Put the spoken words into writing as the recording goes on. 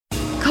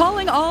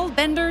Calling all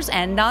benders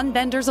and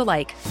non-benders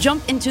alike.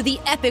 Jump into the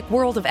epic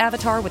world of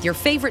Avatar with your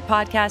favorite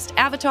podcast,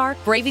 Avatar: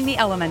 Braving the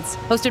Elements.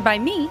 Hosted by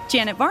me,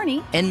 Janet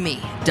Varney. And me,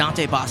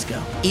 Dante Bosco.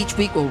 Each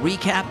week we'll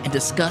recap and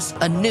discuss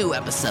a new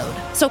episode.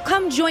 So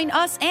come join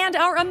us and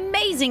our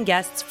amazing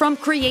guests, from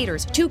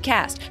creators to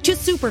cast to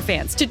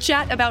superfans, to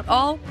chat about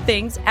all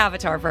things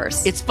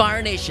Avatarverse. It's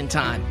Fire Nation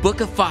time.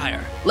 Book of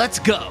Fire. Let's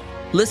go.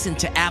 Listen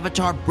to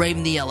Avatar: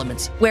 Braving the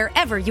Elements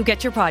wherever you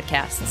get your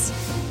podcasts.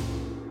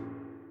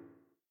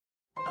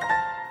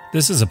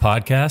 This is a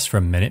podcast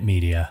from Minute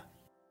Media.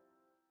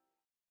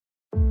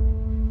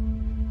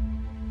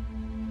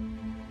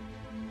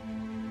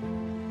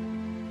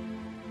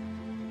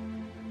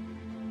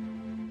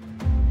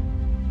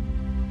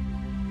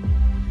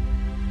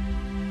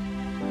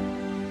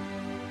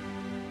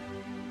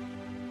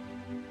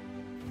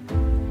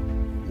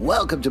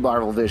 Welcome to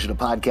Marvel Vision, a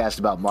podcast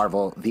about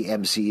Marvel, the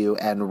MCU,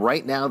 and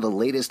right now the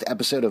latest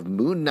episode of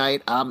Moon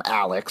Knight. I'm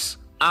Alex.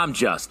 I'm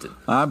Justin.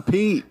 I'm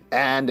Pete.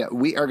 And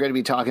we are going to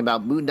be talking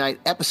about Moon Knight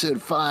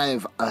Episode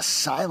 5,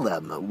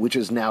 Asylum, which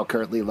is now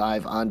currently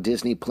live on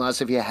Disney+.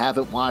 If you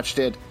haven't watched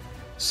it,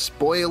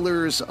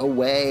 spoilers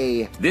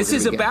away. This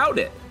is about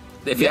it.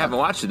 If you haven't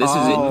watched it, this is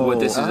what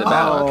this is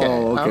about.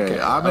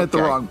 Okay. I'm at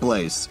the wrong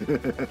place.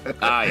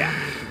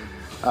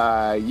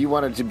 You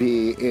wanted to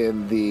be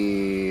in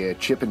the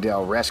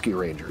Chippendale Rescue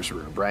Rangers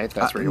room, right?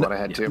 That's where you want to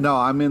head to? No,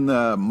 I'm in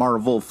the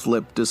Marvel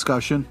Flip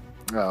discussion.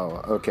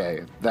 Oh,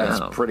 okay. That's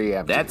pretty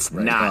empty. That's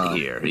right? Not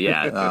here.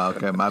 Yeah.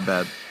 Okay, my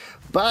bad.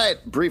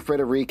 But brief bit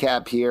of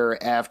recap here.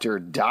 After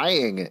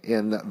dying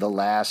in the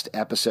last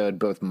episode,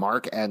 both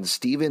Mark and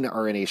Steven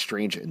are in a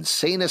strange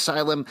insane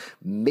asylum.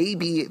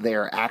 Maybe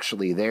they're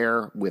actually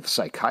there with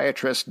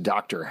psychiatrist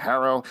Dr.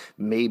 Harrow.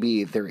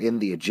 Maybe they're in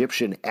the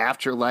Egyptian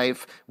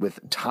afterlife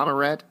with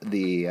Tamaret,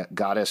 the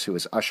goddess who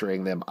is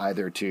ushering them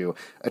either to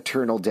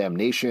eternal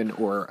damnation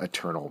or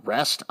eternal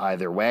rest,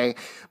 either way.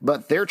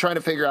 But they're trying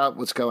to figure out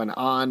what's going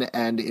on,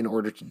 and in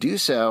order to do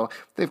so,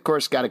 they of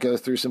course got to go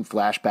through some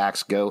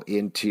flashbacks, go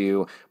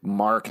into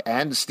Mark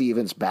and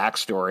Steven's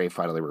backstory,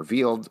 finally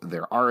revealed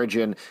their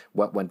origin,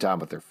 what went on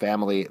with their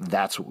family.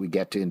 That's what we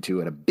get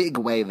into in a big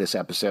way this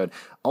episode,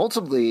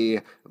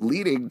 ultimately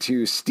leading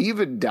to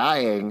Steven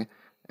dying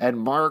and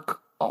Mark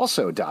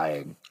also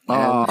dying.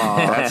 And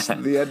that's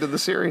the end of the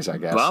series, I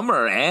guess.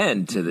 Bummer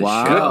end to the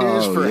show. Good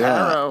news for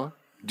Harrow.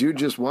 Dude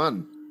just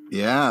won.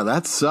 Yeah,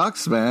 that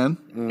sucks, man.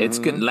 It's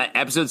good.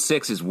 Episode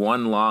 6 is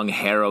one long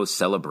Harrow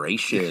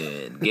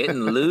celebration. Getting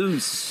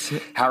loose.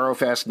 Harrow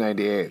Fest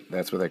 98.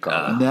 That's what they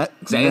call it.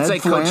 It's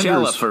like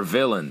Coachella for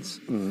villains.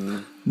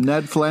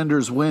 Ned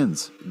Flanders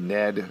wins.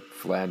 Ned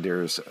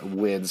Flanders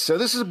wins. So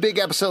this is a big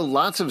episode.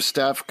 Lots of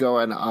stuff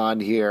going on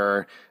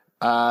here.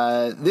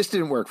 This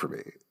didn't work for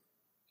me.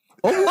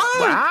 Oh, what?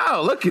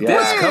 Wow, look at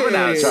this. Coming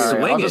out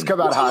swinging. I'll just come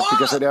out hot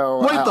because I know.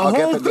 Wait, the I'll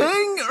whole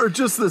thing or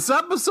just this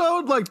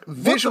episode? Like,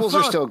 visuals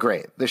are still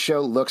great. The show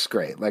looks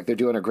great. Like, they're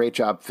doing a great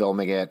job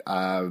filming it.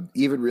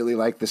 Even really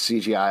like the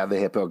CGI on the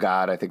Hippo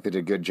God. I think they did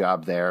a good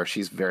job there.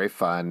 She's very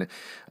fun.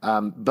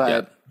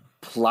 But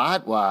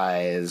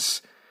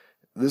plot-wise,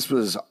 this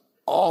was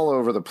all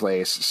over the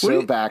place.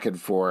 So back and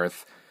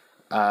forth.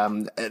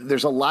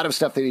 There's a lot of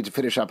stuff they need to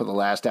finish up in the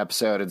last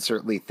episode, and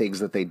certainly things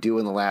that they do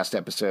in the last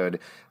episode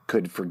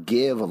could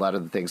forgive a lot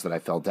of the things that I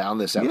fell down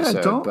this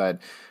episode. But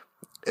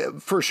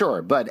for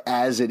sure. But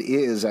as it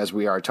is, as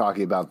we are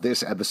talking about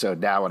this episode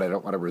now, and I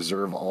don't want to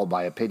reserve all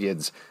my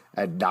opinions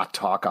and not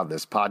talk on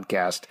this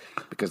podcast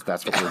because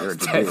that's what we're here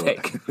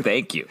to do.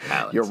 Thank you,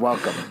 Alex. You're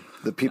welcome.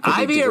 The people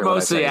I'm here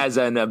mostly as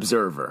an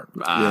observer.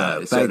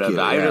 Thank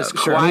you. I just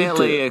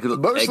quietly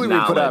mostly we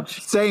put up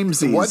same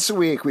season. Once a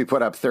week. We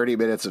put up 30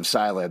 minutes of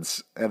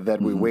silence, and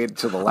then we wait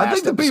until the last. I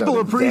think the people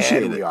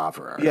appreciate it. We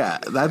offer.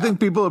 I think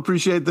people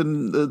appreciate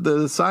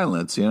the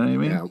silence. You know what I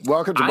mean? Yeah.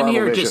 Welcome to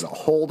Marvel Vision.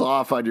 Hold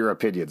off on your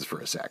opinions for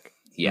a sec.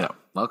 Yeah.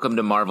 Welcome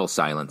to Marvel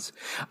Silence.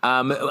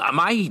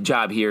 My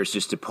job here is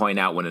just to point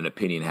out when an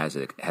opinion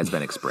has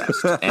been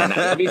expressed. And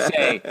let me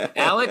say,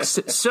 Alex,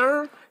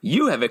 sir,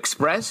 you have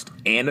expressed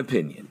an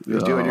opinion. You're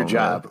doing your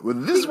job. Well,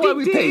 this is why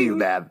we pay you,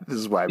 man. This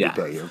is why we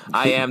pay you.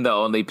 I am the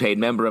only paid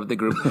member of the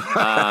group.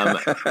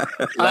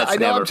 I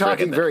know I'm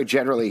talking very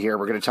generally here.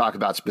 We're going to talk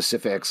about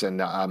specifics,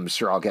 and I'm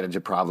sure I'll get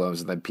into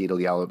problems, and then Pete will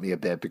yell at me a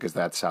bit because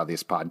that's how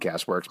this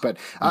podcast works. But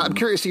I'm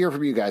curious to hear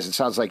from you guys. It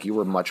sounds like you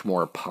were much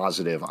more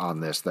positive on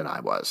this than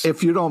I was.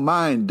 If you don't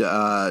mind,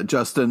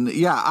 Justin,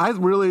 I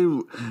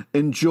really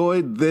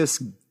enjoyed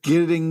this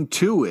getting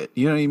to it.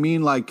 You know what I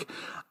mean? Like,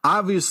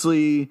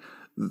 obviously,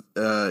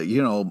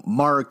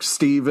 Mark,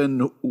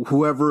 Steven,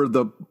 whoever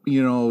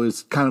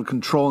is kind of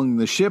controlling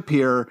the ship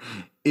here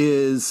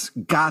is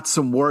got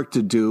some work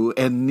to do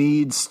and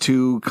needs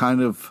to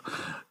kind of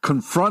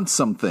confront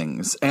some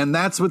things. And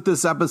that's what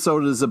this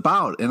episode is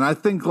about. And I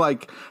think,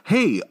 like,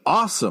 hey,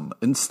 awesome.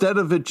 Instead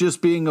of it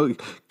just being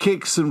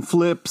kicks and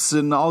flips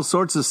and all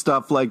sorts of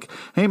stuff, like,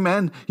 hey,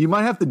 man, you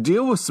might have to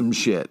deal with some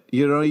shit.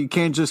 You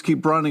can't just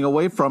keep running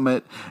away from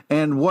it.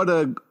 And what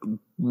a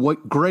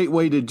what great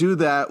way to do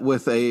that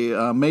with a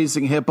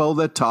amazing hippo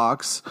that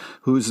talks,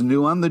 who's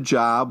new on the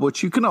job,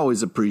 which you can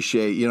always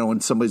appreciate, when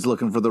somebody's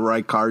looking for the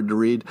right card to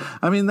read.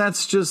 I mean,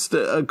 that's just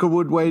a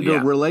good way to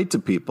relate to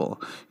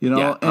people,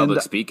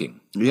 public speaking.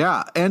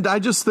 Yeah, and I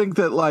just think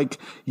that,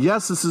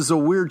 yes, this is a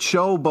weird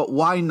show, but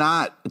why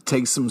not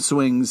take some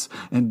swings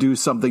and do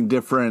something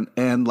different?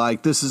 And,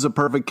 this is a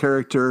perfect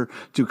character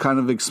to kind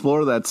of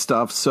explore that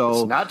stuff.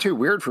 So it's not too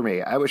weird for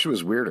me. I wish it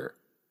was weirder.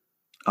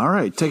 All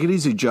right, take it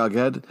easy,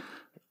 Jughead.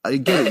 I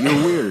get it.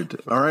 You're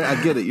weird. All right,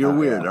 I get it. You're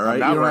weird. All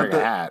right, I'm not wearing a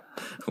hat.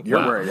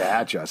 You're wearing a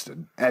hat,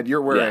 Justin, and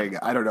you're wearing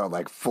I don't know,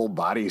 full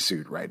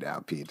bodysuit right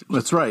now, Pete.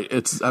 That's right.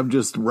 I'm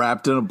just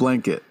wrapped in a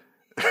blanket.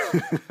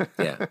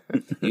 Yeah,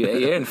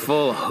 you're in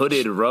full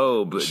hooded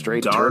robe,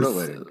 straight Darth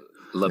turtling.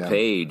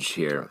 LePage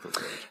here.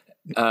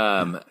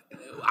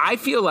 I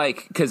feel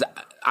because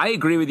I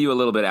agree with you a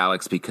little bit,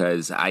 Alex,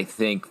 because I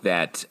think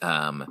that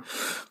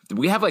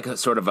we have a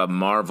sort of a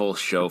Marvel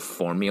show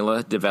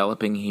formula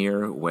developing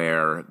here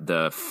where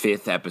the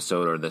 5th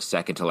episode or the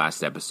second to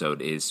last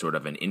episode is sort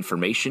of an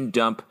information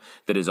dump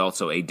that is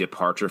also a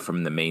departure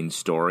from the main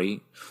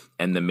story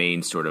and the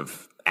main sort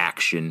of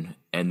action.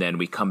 And then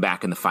we come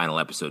back in the final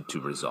episode to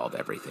resolve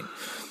everything.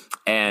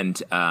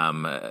 And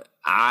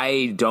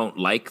I don't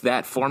like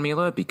that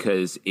formula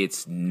because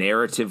it's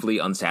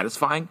narratively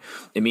unsatisfying.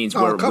 It means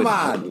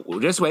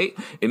just wait.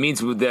 It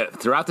means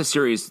throughout the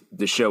series,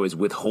 the show is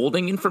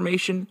withholding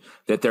information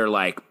that they're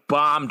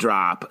bomb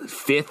drop,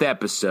 5th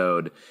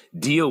episode,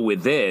 deal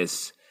with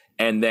this,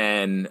 and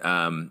then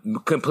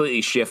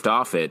completely shift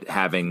off it,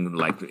 having,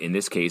 in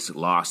this case,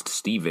 lost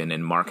Steven,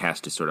 and Mark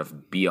has to sort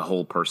of be a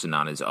whole person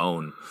on his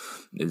own,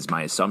 is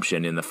my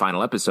assumption, in the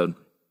final episode.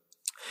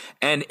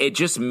 And it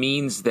just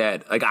means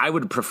that, I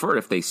would prefer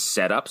if they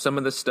set up some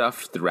of the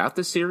stuff throughout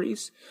the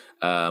series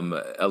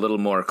a little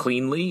more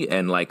cleanly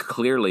and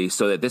clearly,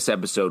 so that this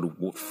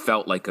episode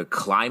felt like a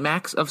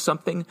climax of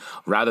something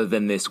rather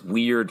than this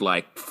weird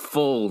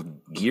full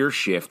gear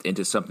shift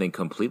into something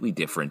completely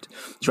different,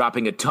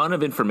 dropping a ton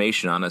of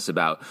information on us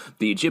about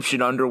the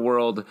Egyptian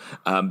underworld,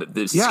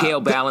 the scale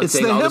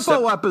balancing. It's the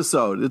hippo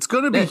episode. It's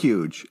going to be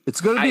huge.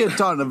 It's going to be a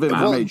ton of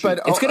information.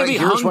 But it's going to be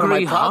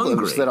hungry.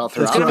 That I'll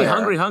throw it's going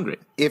to be hungry.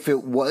 If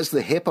it was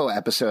the hippo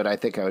episode, I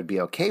think I would be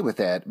okay with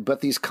that.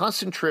 But these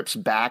constant trips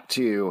back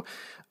to,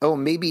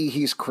 maybe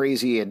he's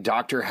crazy and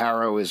Dr.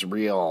 Harrow is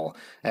real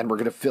and we're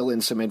going to fill in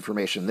some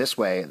information this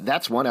way.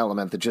 That's one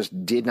element that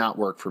just did not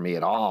work for me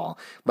at all.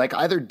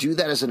 Either do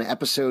that as an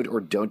episode or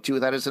don't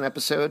do that as an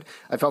episode.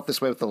 I felt this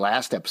way with the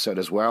last episode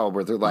as well,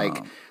 where they're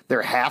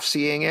they're half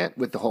seeing it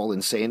with the whole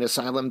insane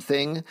asylum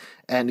thing.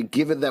 And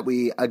given that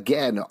we,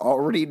 again,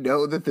 already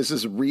know that this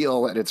is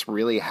real and it's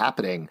really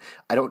happening,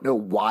 I don't know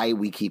why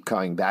we keep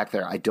coming back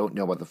there. I don't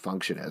know what the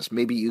function is.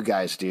 Maybe you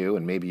guys do,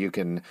 and maybe you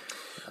can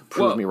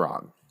prove me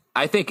wrong.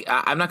 I think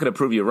I'm not going to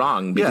prove you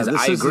wrong because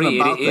I agree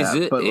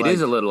it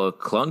is a little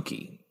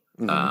clunky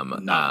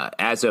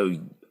as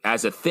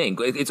a thing.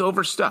 It's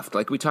overstuffed,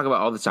 like we talk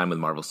about all the time with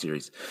Marvel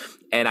series.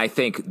 And I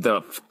think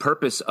the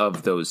purpose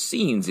of those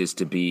scenes is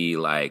to be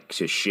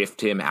to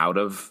shift him out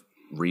of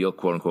real,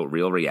 quote unquote,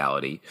 real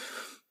reality.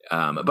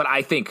 But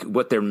I think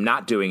what they're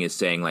not doing is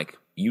saying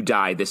you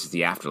die, this is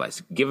the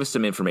afterlife. Give us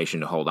some information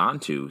to hold on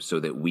to so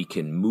that we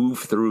can move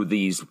through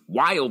these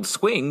wild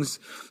swings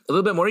a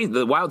little bit more easy.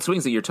 The wild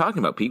swings that you're talking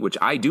about, Pete, which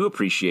I do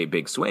appreciate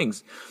big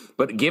swings,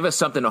 but give us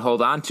something to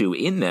hold on to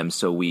in them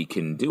so we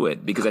can do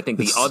it. Because I think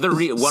the other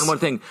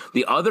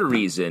the other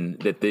reason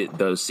that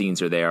those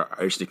scenes are there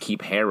is to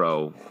keep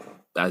Harrow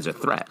as a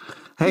threat.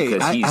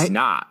 Because he's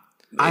not.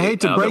 I hate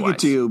to break it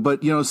to you,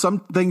 but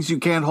some things you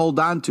can't hold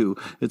on to.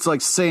 It's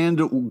like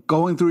sand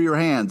going through your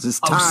hands.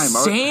 It's time.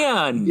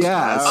 Sand.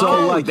 Yeah.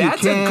 So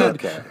that's you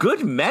can't, a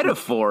good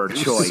metaphor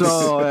choice.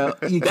 So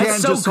you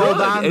can't just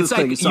hold on to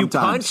things sometimes. You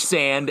punch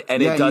sand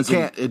and it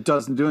doesn't. It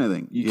doesn't do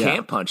anything. You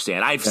can't punch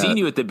sand. I've seen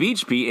you at the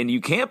beach, Pete, and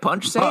you can't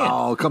punch sand.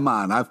 Oh, come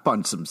on! I've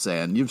punched some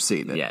sand. You've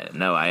seen it. Yeah,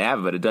 no, I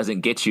have, but it doesn't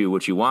get you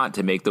what you want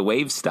to make the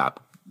waves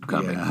stop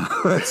coming.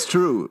 Yeah, that's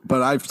true,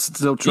 but I've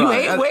still tried.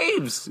 You hate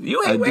waves.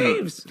 You hate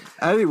waves.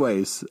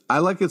 Anyways, I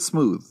like it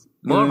smooth.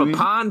 More of a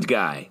pond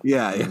guy.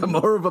 Yeah,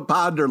 more of a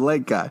pond or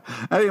lake guy.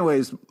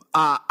 Anyways,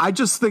 I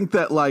just think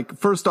that,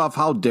 first off,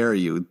 how dare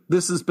you?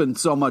 This has been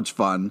so much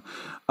fun.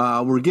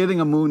 We're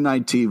getting a Moon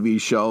Knight TV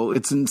show.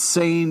 It's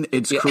insane.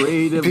 It's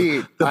creative.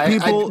 Pete,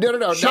 people.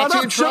 No. Shut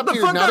up. Shut the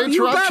fuck up.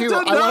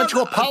 I want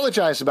to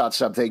apologize about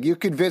something. You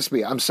convinced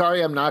me. I'm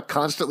sorry I'm not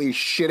constantly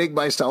shitting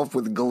myself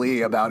with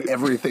glee about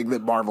everything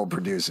that Marvel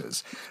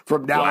produces.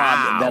 From now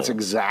on, that's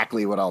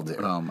exactly what I'll do.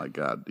 Oh, my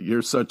God.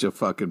 You're such a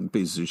fucking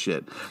piece of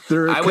shit.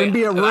 There can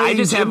be a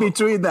range in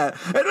between that.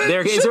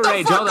 There is a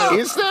range. Hold on.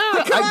 Is there?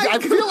 I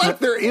feel like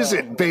there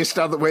isn't based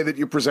on the way that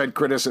you present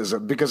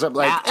criticism, because I'm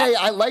hey,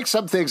 I like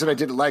some things and I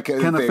didn't like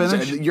other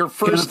things. And your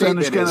first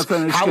statement is,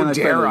 how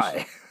dare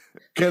I?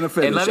 Can I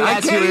finish? I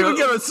can't even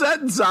get a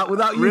sentence out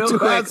without you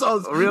two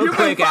assholes. Real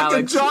quick,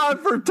 Alex. You've been fucking John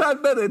for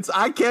 10 minutes.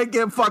 I can't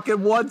get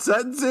fucking one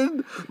sentence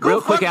in.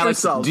 Real quick,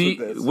 Alex.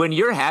 When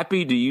you're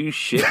happy, do you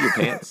shit your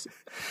pants?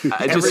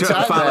 Just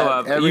to follow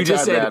up, you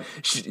just said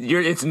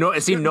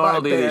it seemed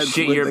normal to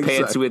shit your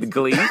pants with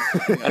Glee,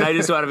 and I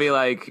just want to be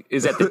like,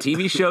 is that the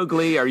TV show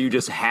Glee? Are you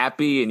just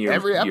happy and your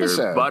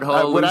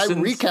butthole when loosens?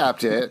 I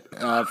recapped it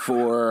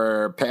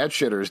for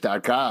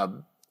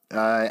pantshitters.com,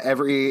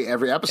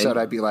 every episode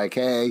I'd be like,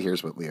 hey,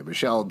 here's what Leah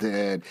Michelle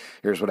did.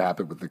 Here's what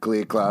happened with the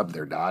Glee Club.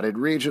 They're not in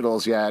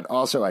regionals yet.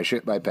 Also, I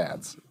shit my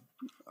pants.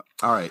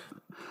 All right.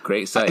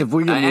 Great site. If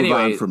we can move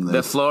on from this.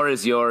 The floor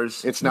is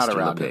yours. It's not Mr.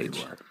 around LePage.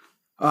 anymore.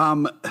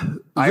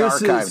 I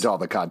archived all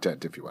the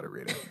content if you want to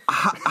read it.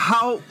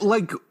 How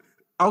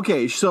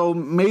okay, so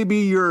maybe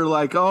you're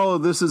like, oh,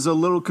 this is a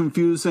little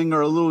confusing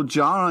or a little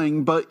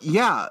jarring, but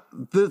yeah,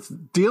 this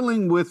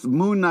dealing with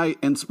Moon Knight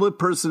and split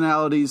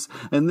personalities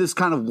and this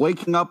kind of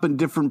waking up in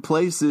different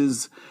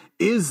places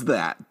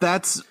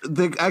that's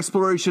the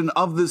exploration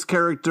of this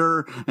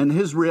character and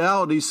his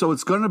reality. So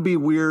it's going to be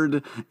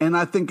weird. And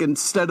I think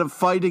instead of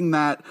fighting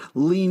that,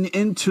 lean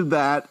into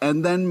that.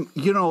 And then,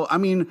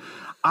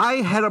 I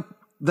had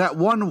that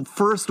one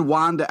first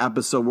Wanda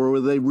episode where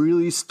they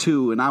released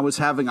 2, and I was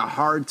having a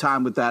hard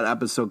time with that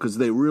episode because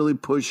they really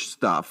pushed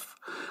stuff.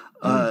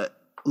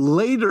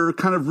 Later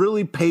kind of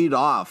really paid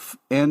off.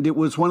 And it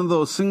was one of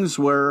those things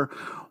where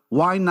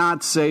why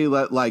not say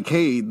that, like,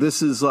 hey,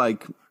 this is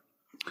like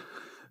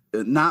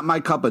not my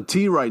cup of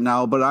tea right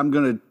now, but I'm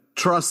going to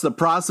trust the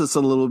process a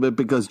little bit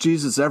because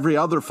Jesus, every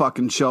other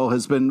fucking show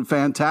has been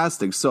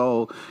fantastic.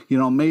 So,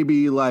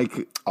 maybe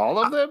like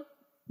all of them.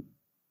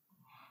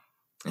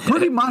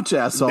 Pretty much,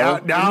 asshole.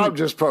 Now I'm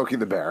just poking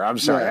the bear. I'm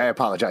sorry. I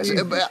apologize.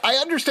 I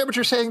understand what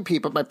you're saying,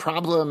 Pete, but my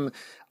problem,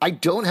 I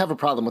don't have a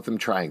problem with them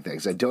trying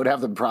things. I don't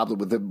have the problem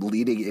with them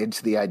leading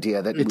into the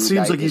idea that Moon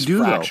Knight is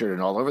fractured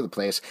and all over the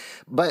place.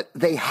 But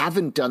they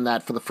haven't done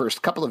that for the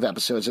first couple of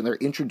episodes, and they're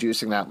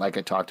introducing that, like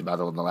I talked about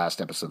in the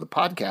last episode of the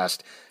podcast,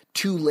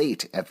 too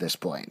late at this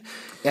point.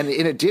 And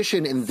in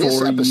addition, in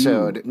this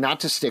episode, not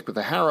to stick with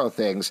the Harrow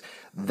things,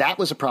 that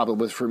was a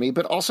problem for me,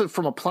 but also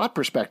from a plot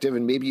perspective,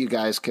 and maybe you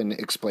guys can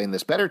explain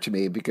this better to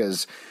me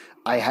because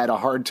I had a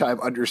hard time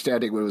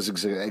understanding what was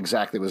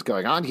exactly was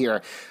going on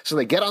here. So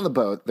they get on the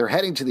boat, they're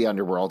heading to the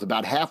underworld.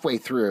 About halfway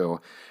through,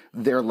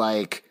 they're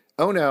like,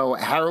 oh no,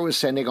 Harrow is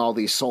sending all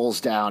these souls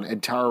down,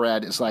 and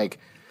Tara-Red is like,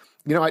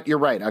 you know what, you're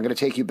right. I'm going to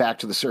take you back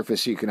to the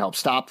surface so you can help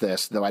stop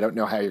this, though I don't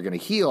know how you're going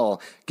to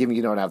heal, given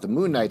you don't have the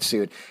Moon Knight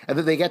suit. And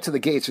then they get to the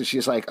gates, and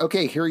she's like,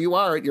 okay, here you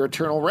are at your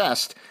eternal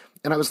rest.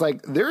 And I was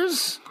like,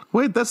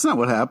 wait, that's not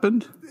what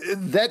happened.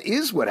 That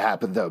is what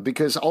happened, though,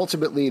 because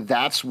ultimately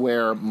that's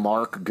where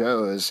Mark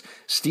goes.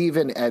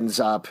 Steven ends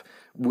up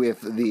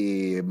with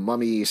the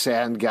mummy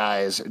sand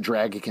guys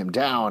dragging him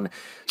down.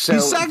 So he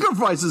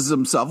sacrifices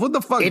himself. What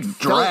the fuck? It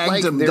dragged felt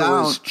like him there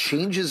down. was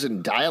changes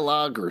in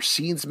dialogue or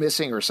scenes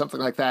missing or something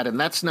like that, and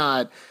that's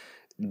not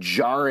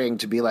jarring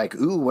to be like,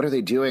 ooh, what are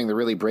they doing? They're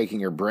really breaking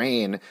your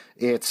brain.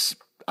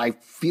 I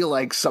feel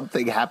like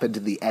something happened to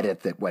the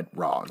edit that went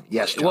wrong.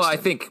 Yes, Justin. Well, I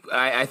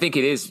think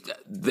it is.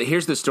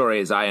 Here's the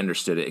story as I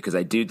understood it, because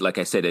I do, like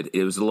I said,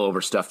 it was a little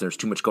overstuffed. There's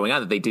too much going on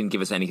that they didn't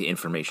give us any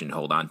information to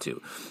hold on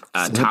to.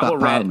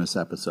 Hippopotamus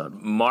episode.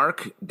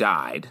 Mark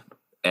died,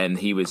 and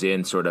he was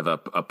in sort of a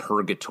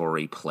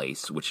purgatory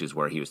place, which is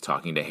where he was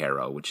talking to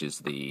Harrow, which is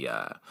the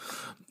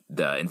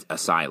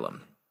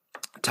asylum.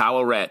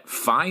 Taweret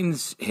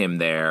finds him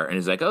there and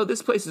is like, oh,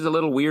 this place is a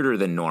little weirder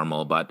than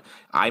normal, but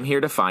I'm here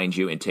to find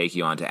you and take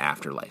you on to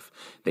Afterlife.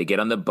 They get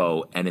on the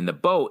boat, and in the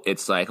boat,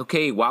 it's like,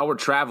 okay, while we're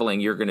traveling,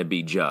 you're going to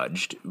be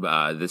judged,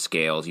 the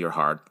scales, your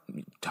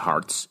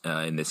hearts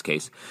in this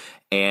case,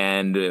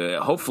 and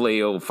hopefully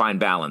you'll find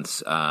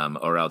balance,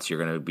 or else you're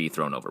going to be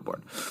thrown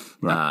overboard.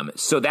 Right.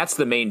 So that's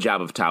the main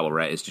job of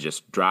Taweret, is to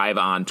just drive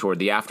on toward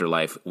the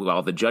afterlife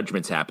while the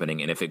judgment's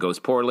happening, and if it goes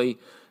poorly,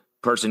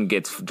 person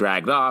gets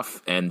dragged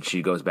off, and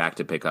she goes back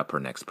to pick up her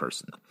next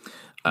person.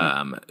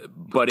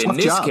 But in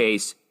this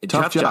case,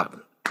 tough job.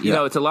 You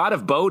know, it's a lot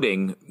of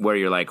boating where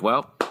you're like,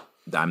 well,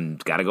 I'm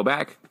got to go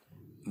back.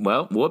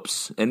 Well,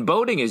 whoops. And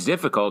boating is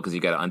difficult because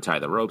you got to untie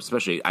the ropes,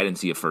 especially I didn't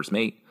see a first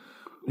mate,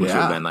 which would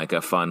have been like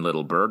a fun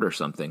little bird or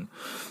something.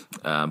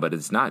 But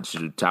it's not.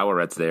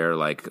 Taweret's there,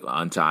 like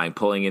untying,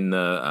 pulling in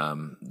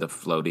the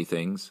floaty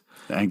things.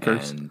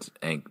 Anchors.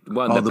 And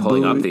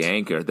pulling up the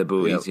anchor, the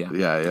buoys.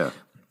 Yeah.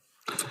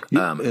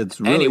 It's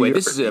really, anyway,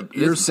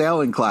 your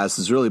sailing class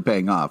is really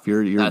paying off.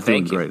 You're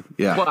doing great.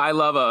 Yeah. Well, I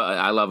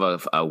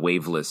love a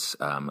waveless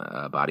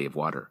body of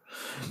water,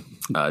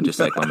 just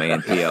like my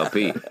man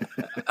PLP.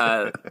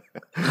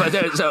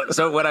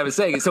 So what I was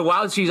saying, so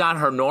while she's on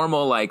her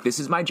normal, like, this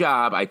is my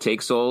job, I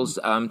take souls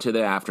to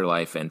the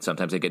afterlife, and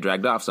sometimes they get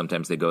dragged off,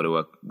 sometimes they go to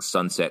a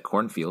sunset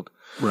cornfield.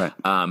 Right.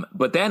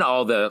 But then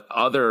all the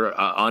other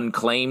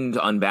unclaimed,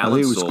 unbalanced I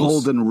think it was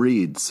souls. golden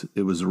reeds.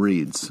 It was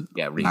reeds.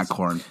 Yeah, reeds. Not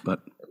corn,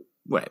 but.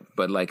 Right,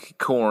 but like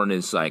corn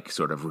is like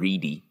sort of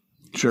reedy.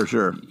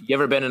 Sure. You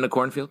ever been in a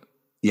cornfield?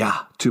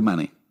 Yeah, too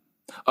many.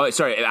 Oh,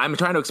 sorry. I'm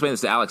trying to explain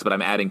this to Alex, but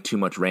I'm adding too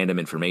much random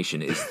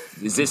information.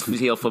 Is this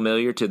feel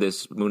familiar to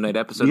this Moon Knight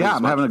episode? Yeah,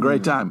 I'm having a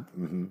great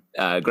time.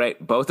 Great.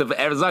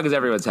 As long as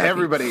everyone's happy.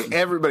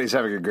 Everybody's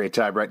having a great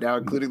time right now,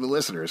 including the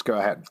listeners. Go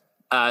ahead.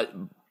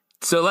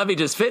 So let me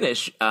just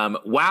finish.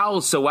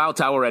 While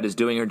Taweret is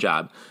doing her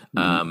job,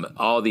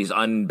 all these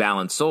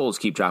unbalanced souls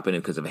keep dropping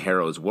in because of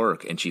Harrow's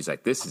work. And she's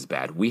like, this is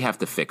bad. We have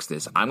to fix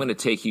this. I'm going to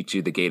take you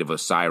to the Gate of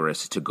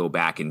Osiris to go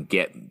back and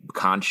get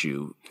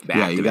Khonshu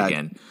active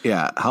again.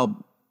 Yeah,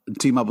 help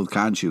team up with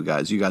Khonshu,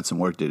 guys. You got some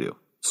work to do.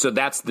 So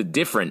that's the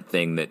different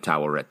thing that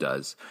Taweret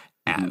does.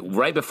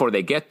 Right before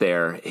they get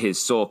there, his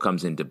soul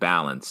comes into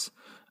balance,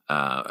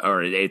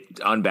 or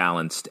it's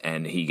unbalanced,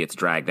 and he gets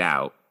dragged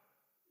out.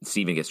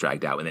 Steven gets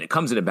dragged out, and then it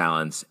comes into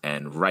balance,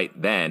 and right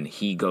then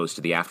he goes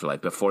to the afterlife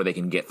before they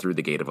can get through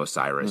the Gate of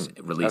Osiris,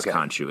 release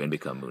Khonshu, and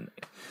become Moon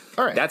Knight.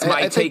 All right. That's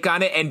my take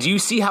on it. And do you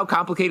see how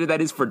complicated that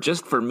is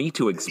for me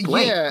to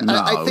explain? Yeah,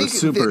 I think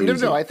super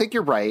easy. No, I think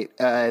you're right.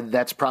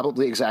 That's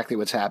probably exactly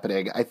what's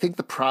happening. I think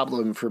the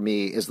problem for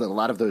me is that a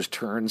lot of those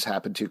turns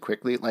happen too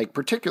quickly, like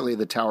particularly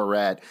the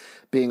Taweret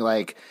being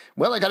like,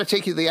 well, I got to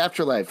take you to the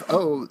afterlife.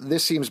 Oh,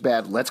 this seems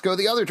bad. Let's go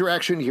the other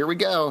direction. Here we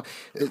go.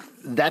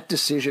 That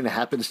decision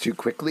happens too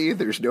quickly.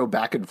 There's no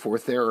back and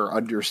forth there or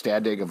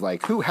understanding of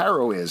like who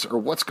Harrow is or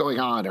what's going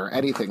on or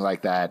anything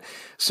like that.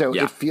 So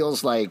it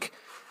feels like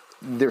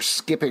they're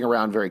skipping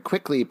around very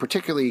quickly,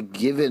 particularly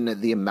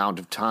given the amount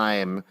of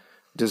time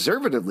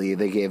deservedly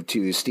they gave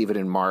to Steven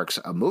and Mark's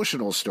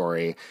emotional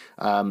story.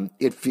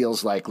 It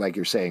feels like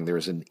you're saying,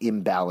 there's an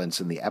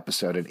imbalance in the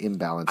episode, an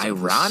imbalance in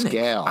the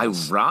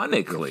scales.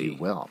 Ironically, if you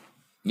will.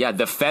 Yeah,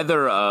 the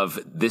feather of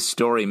this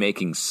story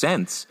making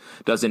sense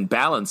doesn't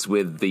balance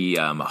with the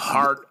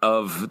heart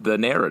of the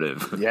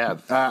narrative. Yeah,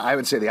 I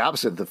would say the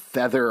opposite. The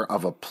feather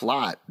of a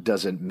plot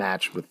doesn't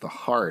match with the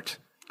heart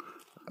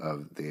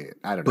of the.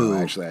 I don't know.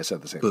 Actually, I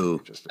said the same thing.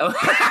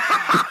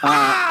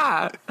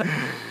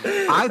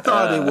 I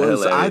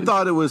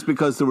thought it was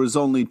because there was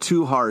only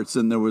two hearts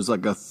and there was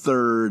like a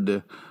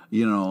third.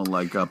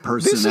 Like a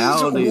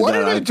personality. What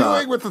are they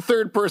doing with the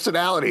third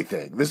personality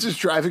thing? This is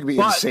driving me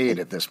insane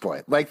at this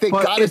point. Like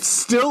it's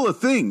still a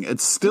thing.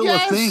 It's still a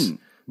thing.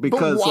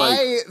 Because but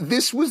why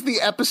this was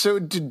the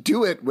episode to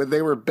do it when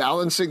they were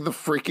balancing the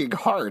freaking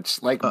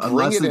hearts? Like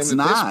bring it in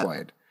at this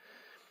point.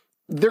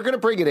 They're going to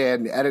bring it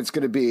in, and it's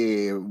going to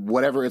be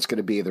whatever it's going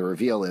to be. The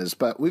reveal is,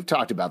 but we've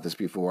talked about this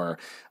before.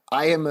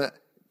 I am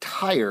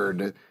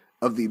tired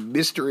of the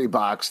mystery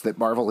box that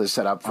Marvel has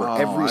set up for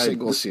every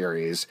single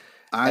series.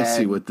 I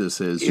see what this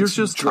is. You're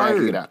just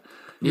tired.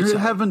 You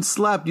haven't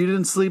slept. You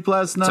didn't sleep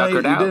last night.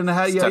 You didn't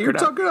have. Yeah, you're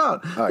tuckered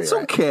out. It's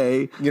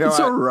okay. It's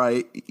all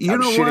right.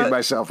 I'm shitting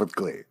myself with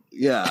glee.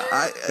 Yeah,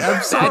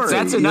 I'm sorry.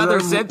 That's another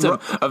symptom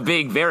of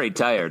being very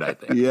tired, I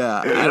think. Yeah,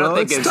 I don't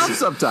think it's tough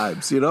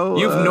sometimes. You've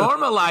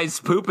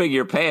normalized pooping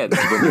your pants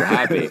when you're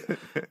happy.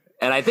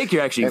 And I think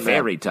you're actually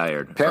very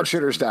tired.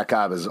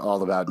 Pantshitters.com is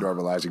all about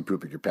normalizing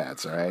pooping your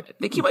pants, all right? I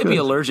think you might be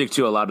allergic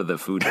to a lot of the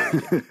food.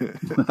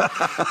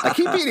 I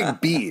keep eating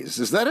bees.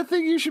 Is that a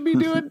thing you should be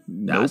doing?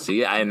 No,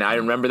 see, and I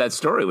remember that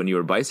story when you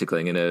were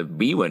bicycling and a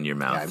bee went in your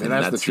mouth. Yeah,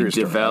 that's the true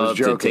story. I was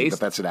joking, but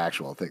that's an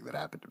actual thing that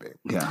happened to me.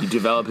 Yeah. You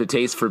developed a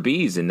taste for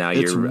bees, and now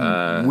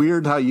you're...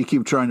 weird how you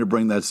keep trying to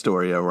bring that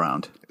story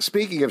around.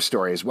 Speaking of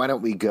stories, why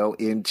don't we go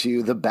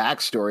into the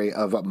backstory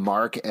of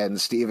Mark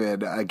and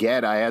Steven?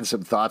 Again, I had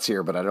some thoughts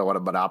here, but I don't want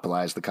to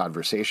monopolize the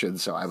conversation,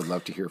 so I would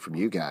love to hear from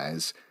you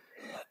guys.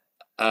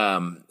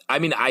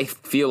 I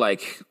feel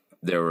like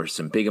there were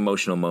some big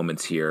emotional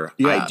moments here.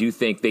 Yeah. I do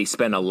think they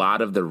spent a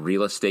lot of the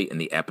real estate in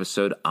the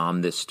episode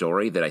on this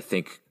story that I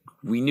think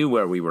we knew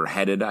where we were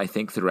headed, I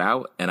think,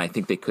 throughout, and I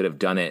think they could have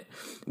done it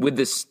with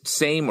this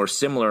same or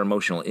similar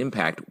emotional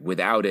impact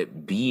without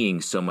it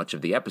being so much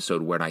of the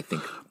episode, where I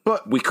think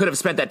we could have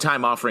spent that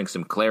time offering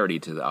some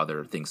clarity to the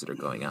other things that are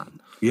going on.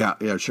 Yeah,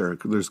 sure.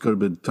 There's could have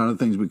been a ton of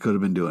things we could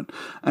have been doing.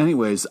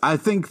 Anyways, I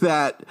think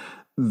that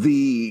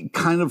the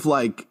kind of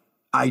like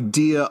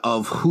idea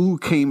of who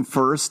came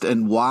first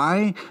and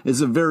why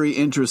is a very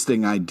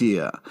interesting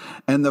idea.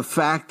 And the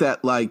fact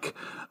that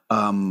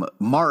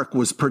Mark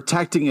was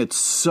protecting it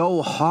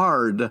so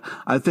hard,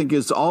 I think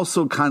is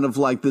also kind of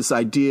like this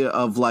idea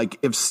of like,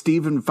 if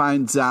Steven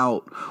finds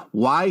out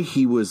why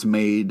he was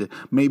made,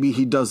 maybe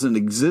he doesn't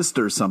exist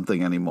or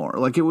something anymore.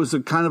 Like it was a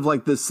kind of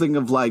like this thing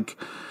of like,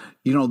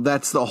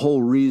 that's the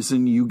whole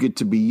reason you get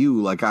to be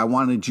you. Like I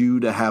wanted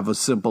you to have a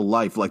simple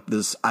life, like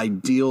this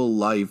ideal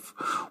life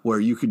where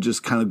you could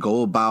just kind of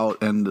go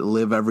about and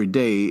live every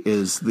day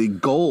is the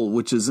goal,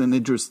 which is an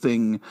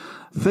interesting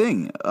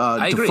thing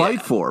to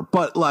fight for.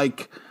 But why,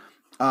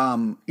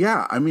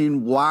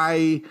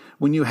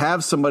 when you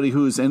have somebody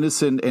who's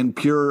innocent and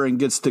pure and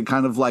gets to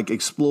kind of like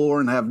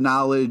explore and have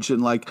knowledge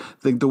and like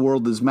think the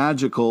world is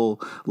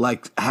magical,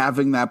 like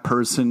having that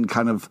person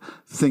kind of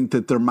think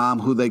that their mom,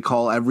 who they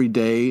call every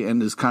day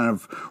and is kind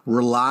of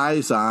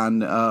relies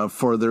on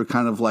for their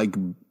kind of like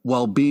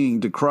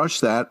well-being, to crush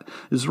that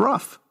is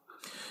rough.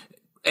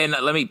 And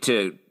let me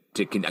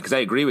because I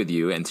agree with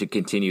you, and to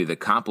continue the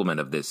compliment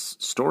of this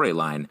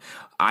storyline,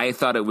 I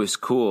thought it was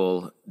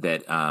cool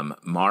that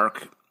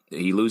Mark,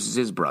 he loses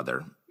his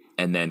brother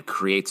and then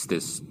creates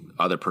this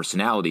other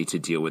personality to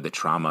deal with the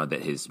trauma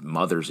that his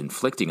mother's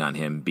inflicting on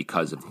him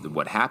because of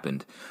what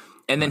happened.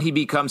 And then he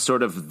becomes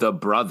sort of the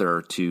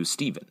brother to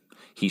Steven.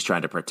 he's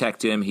trying to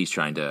protect him. He's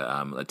trying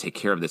to take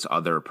care of this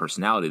other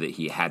personality that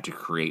he had to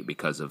create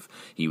because of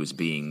he was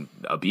being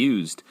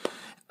abused.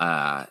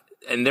 And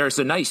there's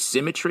a nice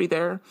symmetry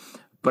there,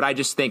 but I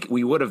just think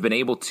we would have been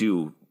able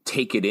to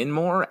take it in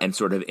more and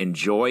sort of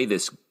enjoy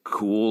this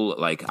cool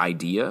like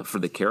idea for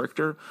the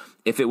character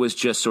if it was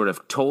just sort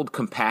of told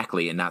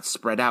compactly and not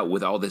spread out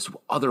with all this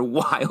other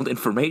wild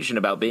information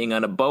about being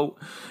on a boat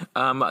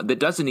that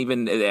doesn't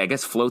even, I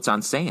guess, floats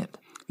on sand.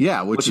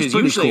 Yeah, which is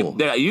usually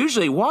cool.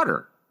 Usually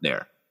water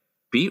there.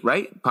 Pete,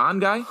 right?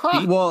 Pond guy?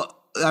 Pete? Well,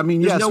 I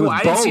mean, There's yes, no- with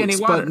I didn't see any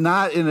boats, water. but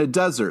not in a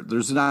desert.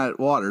 There's not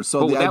water. So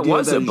Oh, the that idea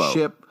was a that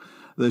boat.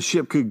 the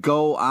ship could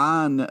go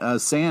on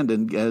sand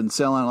and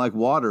sail on like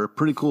water,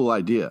 pretty cool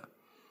idea.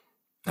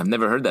 I've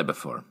never heard that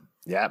before.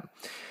 Yeah.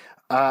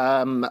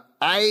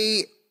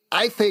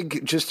 I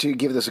think, just to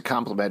give this a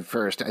compliment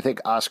first, I think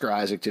Oscar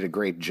Isaac did a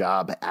great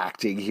job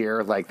acting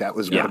here. Like, that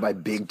was one of my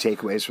big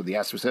takeaways from the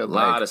episode. A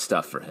lot of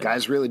stuff for him.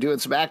 Guy's really doing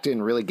some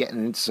acting, really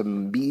getting into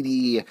some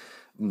meaty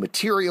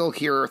material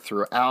here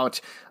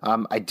throughout.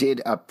 I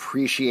did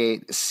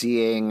appreciate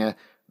seeing,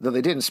 though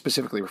they didn't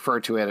specifically refer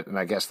to it, and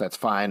I guess that's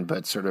fine,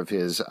 but sort of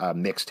his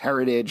mixed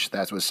heritage.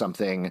 That was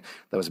something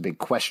that was a big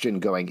question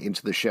going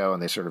into the show,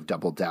 and they sort of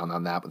doubled down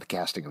on that with the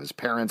casting of his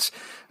parents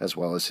as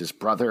well as his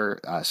brother.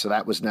 So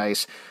that was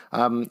nice.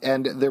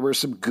 And there were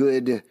some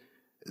good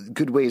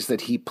ways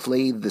that he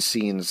played the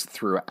scenes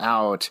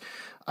throughout.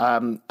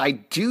 I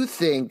do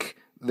think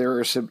there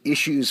are some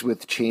issues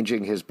with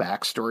changing his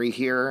backstory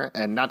here,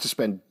 and not to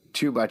spend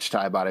too much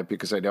time on it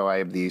because I know I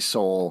am the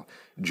sole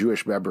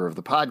Jewish member of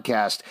the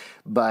podcast,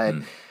 but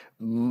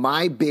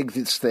my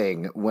biggest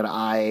thing when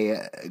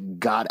I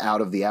got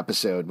out of the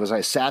episode was I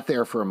sat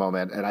there for a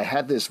moment and I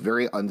had this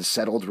very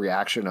unsettled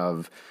reaction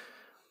of,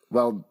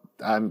 well,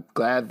 I'm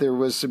glad there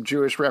was some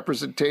Jewish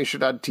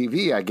representation on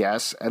TV, I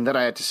guess. And then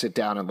I had to sit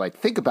down and like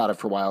think about it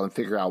for a while and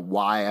figure out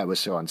why I was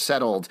so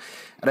unsettled.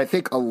 And I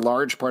think a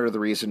large part of the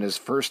reason is,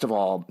 first of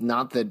all,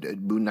 not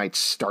that Moon Knight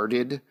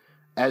started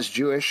as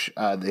Jewish.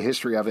 The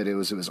history of it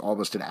was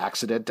almost an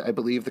accident, I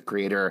believe. The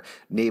creator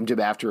named him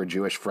after a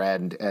Jewish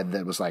friend and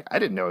then was like, I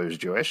didn't know he was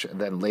Jewish. And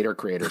then later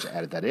creators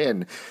added that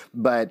in.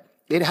 But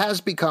it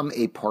has become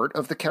a part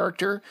of the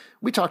character.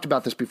 We talked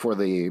about this before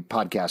the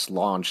podcast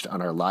launched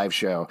on our live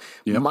show.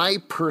 Yep. My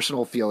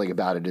personal feeling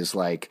about it is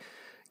like,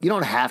 you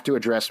don't have to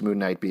address Moon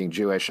Knight being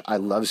Jewish. I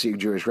love seeing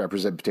Jewish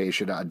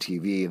representation on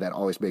TV. That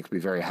always makes me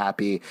very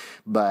happy.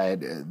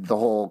 But the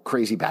whole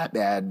crazy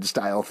Batman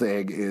style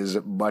thing is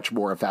much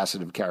more a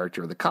faceted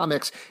character in the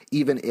comics,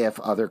 even if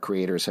other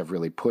creators have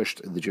really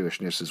pushed the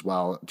Jewishness as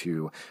well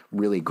to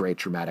really great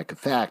dramatic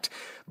effect.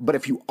 But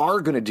if you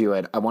are going to do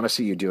it, I want to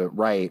see you do it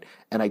right.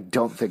 And I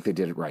don't think they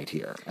did it right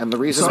here. And the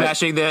reason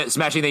smashing the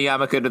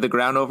yarmulke to the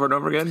ground over and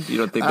over again. You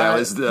don't think that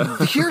was the?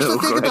 Here's the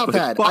thing about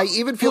that. Well, I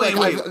even feel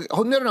wait.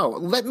 No.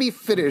 Let me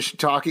finish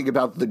talking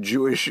about the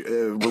Jewish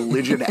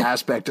religion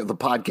aspect of the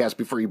podcast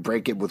before you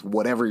break it with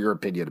whatever your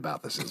opinion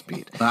about this is,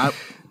 Pete. I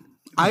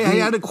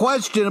had a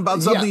question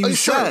about something you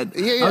said.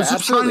 Yeah, I was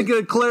just trying to get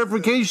a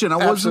clarification. I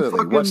wasn't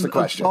fucking What's the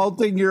question?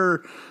 faulting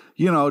your,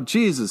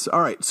 Jesus. All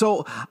right.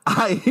 So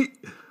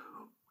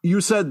you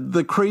said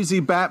the crazy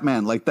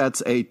Batman, like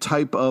that's a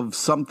type of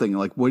something.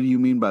 Like, what do you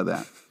mean by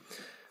that?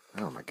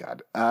 Oh my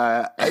God.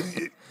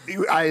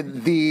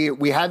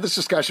 We had this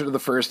discussion in the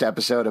first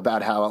episode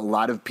about how a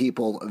lot of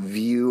people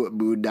view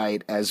Moon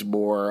Knight as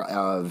more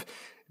of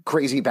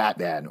crazy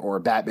Batman or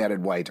Batman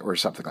in white or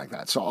something like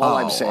that. So all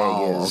I'm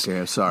saying is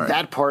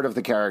that part of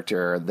the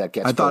character that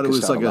gets I thought it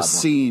was like a more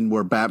scene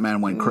where Batman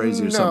went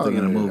crazy or something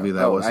in a movie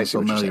that I wasn't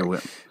familiar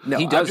with. No,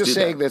 I'm just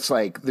saying that's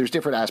like there's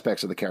different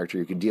aspects of the character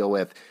you can deal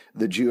with.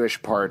 The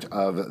Jewish part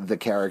of the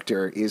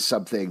character is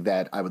something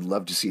that I would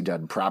love to see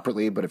done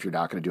properly, but if you're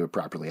not going to do it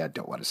properly, I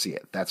don't want to see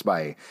it. That's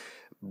my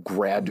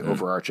grand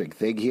overarching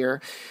thing here.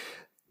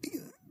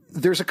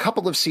 There's a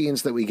couple of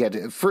scenes that we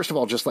get. First of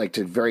all, just like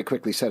to very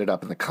quickly set it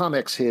up in the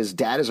comics, his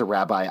dad is a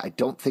rabbi. I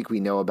don't think we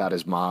know about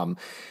his mom.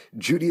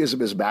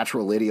 Judaism is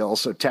matrilineal,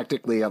 so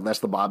technically, unless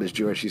the mom is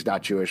Jewish, he's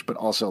not Jewish. But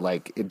also,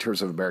 like in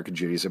terms of American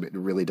Judaism, it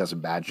really doesn't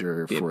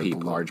matter for the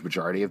large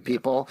majority of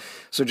people.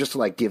 So just to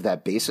like give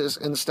that basis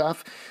and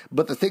stuff.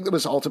 But the thing that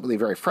was ultimately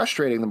very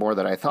frustrating, the more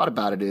that I thought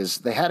about it, is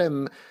they had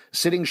him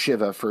sitting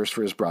Shiva first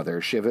for his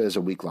brother. Shiva is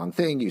a week-long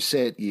thing. You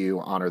sit,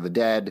 you honor the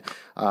dead.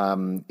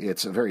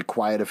 It's a very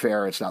quiet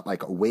affair. It's not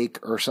like a wake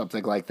or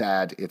something like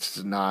that.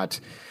 It's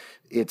not...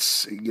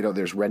 It's,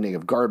 there's rending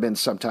of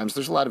garments sometimes.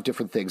 There's a lot of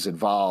different things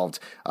involved.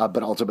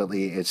 But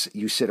ultimately, it's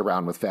you sit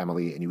around with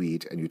family and you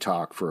eat and you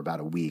talk for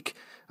about a week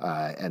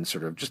and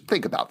sort of just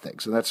think about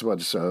things. And that's what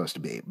it's supposed to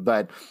be.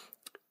 But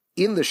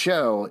in the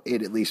show,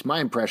 at least my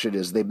impression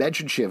is they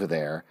mentioned Shiva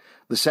there.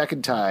 The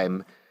second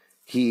time,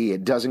 he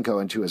doesn't go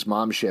into his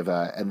mom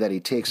Shiva, and then he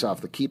takes off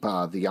the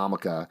kippah, the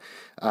yarmulke,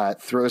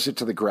 throws it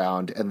to the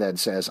ground, and then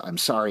says, I'm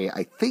sorry,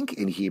 I think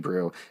in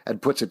Hebrew,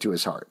 and puts it to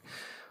his heart.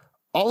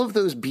 all of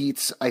those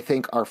beats, I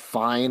think, are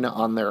fine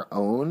on their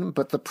own,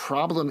 but the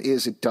problem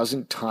is it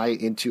doesn't tie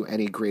into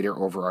any greater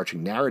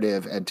overarching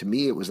narrative. And to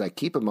me, it was that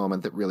Keepa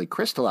moment that really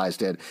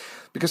crystallized it,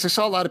 because I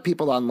saw a lot of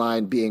people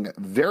online being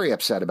very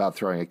upset about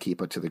throwing a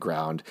Keepa to the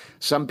ground.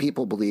 Some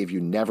people believe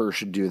you never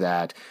should do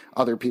that.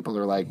 Other people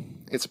are like,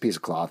 it's a piece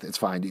of cloth. It's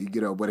fine.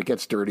 You know, when it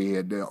gets dirty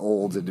and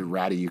old and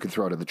ratty, you can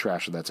throw it in the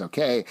trash and that's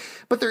okay.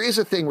 But there is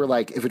a thing where,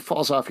 like, if it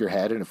falls off your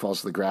head and it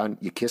falls to the ground,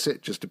 you kiss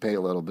it just to pay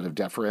a little bit of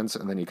deference,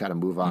 and then you kind of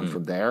move on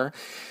from there.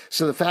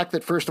 So the fact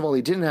that, first of all,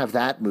 he didn't have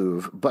that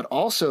move, but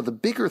also the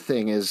bigger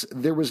thing is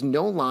there was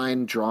no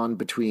line drawn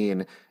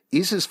between,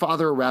 is his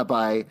father a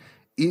rabbi?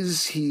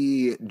 Is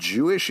he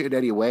Jewish in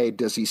any way?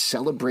 Does he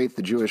celebrate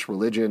the Jewish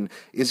religion?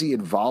 Is he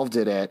involved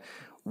in it?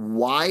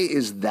 Why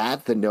is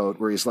that the note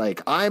where he's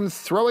like, I'm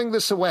throwing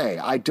this away.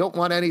 I don't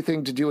want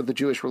anything to do with the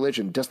Jewish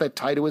religion. Does that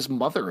tie to his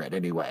mother in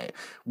any way?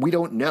 We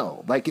don't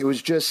know. Like, it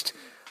was just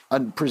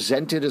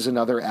presented as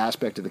another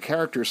aspect of the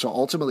character. So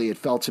ultimately it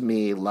felt to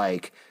me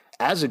like,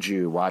 as a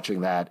Jew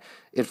watching that,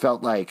 it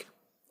felt like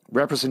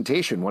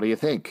representation. What do you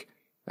think?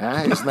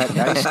 Isn't that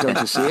nice? Don't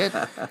you see it?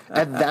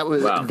 And that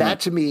was that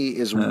to me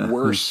is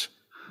worse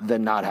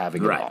than not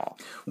having it all.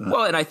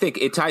 Well, and I think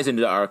it ties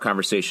into our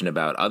conversation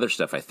about other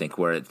stuff, I think,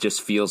 where it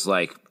just feels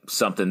like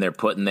something they're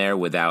putting there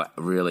without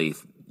really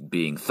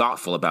being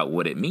thoughtful about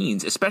what it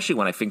means, especially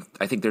when I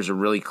think there's a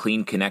really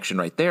clean connection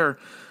right there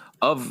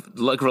of,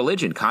 like,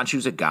 religion.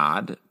 Khonshu's a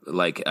god.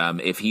 Like,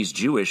 if he's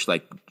Jewish,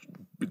 like,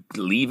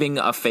 leaving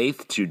a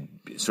faith to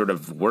sort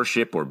of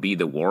worship or be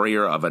the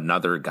warrior of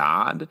another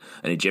god,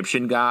 an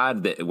Egyptian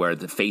god, where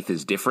the faith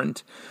is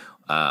different.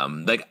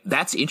 Like,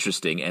 that's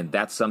interesting, and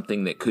that's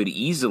something that could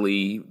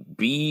easily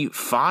be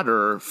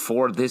fodder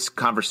for this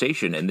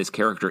conversation and this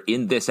character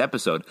in this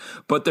episode.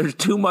 But there's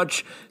too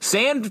much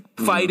sand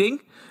fighting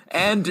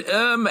and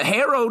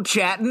Harrow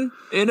chatting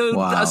in an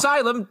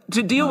asylum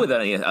to deal with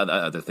any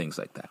other things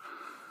like that.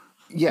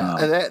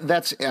 Yeah,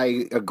 that's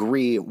I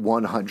agree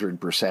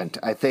 100%.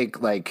 I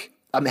think, like,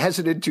 I'm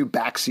hesitant to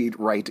backseat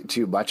right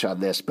too much on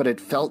this, but it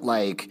felt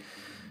like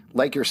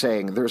you're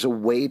saying, there's a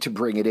way to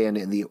bring it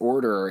in the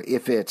order.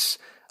 If it's,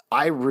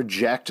 I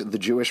reject the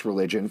Jewish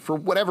religion for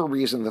whatever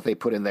reason that they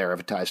put in there. If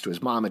it ties to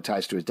his mom, it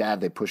ties to his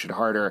dad, they push it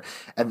harder.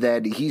 And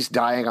then he's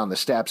dying on the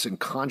steps and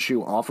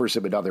Khonshu offers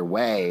him another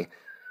way.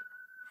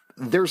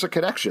 There's a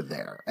connection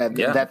there, and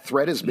that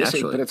thread is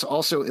missing, but it's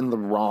also in the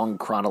wrong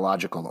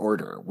chronological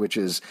order, which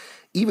is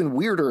even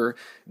weirder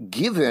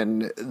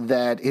given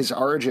that his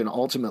origin,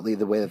 ultimately,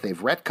 the way that they've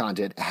retconned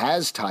it,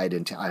 has tied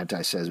into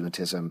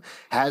anti-Semitism,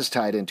 has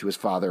tied into his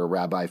father, a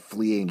rabbi,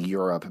 fleeing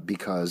Europe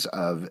because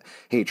of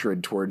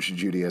hatred towards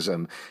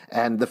Judaism.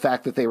 And the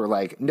fact that they were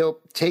like,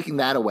 nope, taking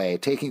that away,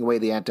 taking away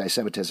the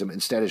anti-Semitism,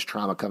 instead his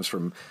trauma comes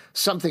from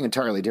something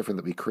entirely different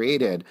that we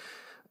created,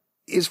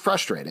 is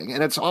frustrating.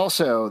 And it's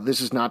also,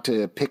 this is not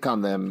to pick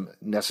on them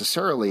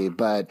necessarily,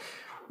 but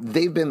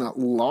they've been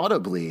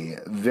laudably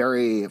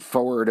very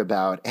forward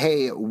about,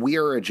 hey, we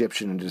are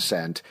Egyptian in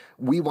descent.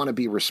 We want to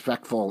be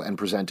respectful and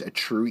present a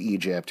true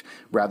Egypt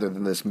rather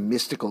than this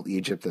mystical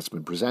Egypt that's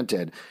been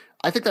presented.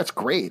 I think that's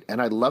great,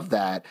 and I love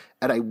that,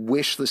 and I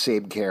wish the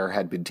same care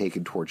had been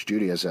taken towards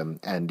Judaism,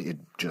 and it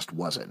just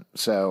wasn't.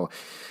 So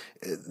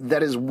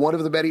that is one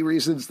of the many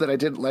reasons that I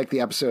didn't like the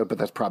episode, but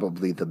that's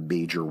probably the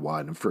major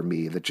one for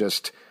me, that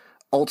just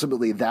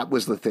ultimately that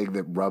was the thing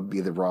that rubbed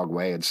me the wrong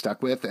way and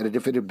stuck with. And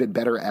if it had been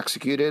better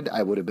executed,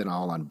 I would have been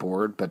all on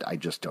board, but I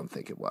just don't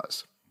think it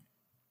was.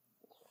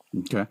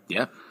 Okay.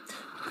 Yeah.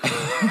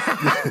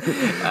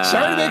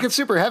 Sorry to make it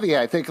super heavy.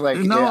 I think I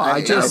think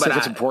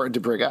it's important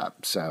to bring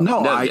up. So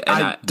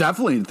I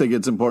definitely think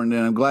it's important,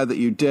 and I'm glad that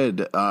you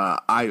did.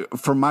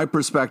 From my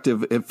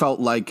perspective, it felt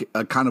like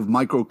a kind of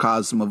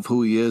microcosm of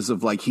who he is.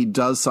 Of like, he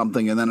does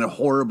something, and then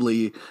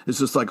it's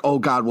just like, oh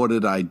God, what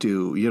did I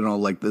do? You know,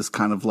 like this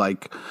kind of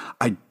like,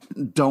 I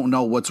don't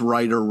know what's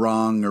right or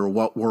wrong or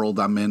what world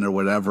I'm in or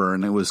whatever.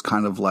 And it was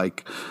kind of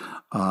like,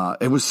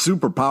 it was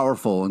super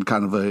powerful and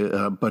kind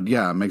of but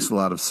yeah, it makes a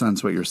lot of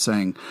sense what you're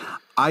saying.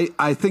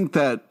 I think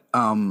that,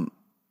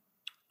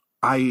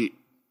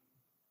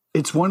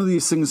 it's one of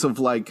these things of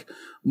like,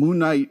 Moon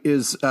Knight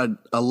is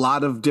a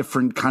lot of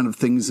different kind of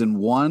things in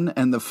one.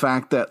 And the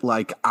fact that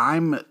like,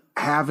 I'm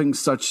having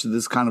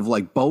this kind of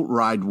like boat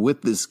ride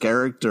with this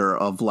character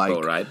of like,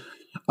 boat ride.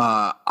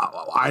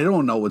 I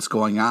don't know what's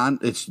going on.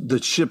 It's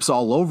the ship's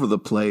all over the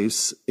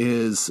place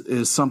is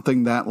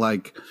something that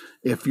like,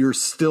 if you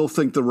still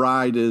think the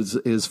ride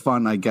is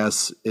fun, I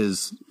guess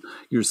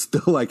you're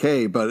still like,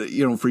 hey, but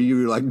you know, for you,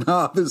 you're like,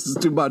 no, this is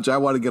too much. I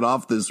want to get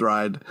off this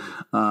ride.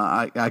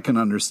 I can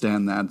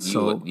understand that.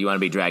 So you want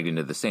to be dragged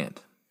into the sand.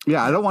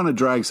 Yeah, I don't want to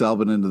drag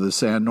Selbin into the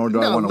sand, nor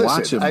do I want to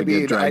watch him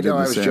get dragged into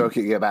the sand. I was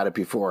joking about it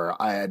before.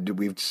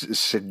 We've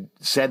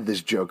said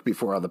this joke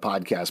before on the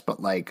podcast,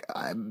 but like,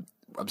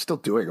 I'm still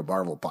doing a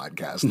Marvel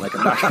podcast. Like,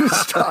 I'm not going to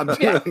stop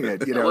doing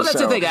it. You know, well, that's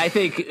the thing. I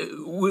think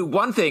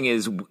one thing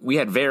is we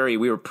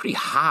were pretty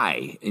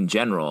high in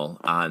general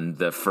on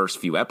the first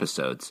few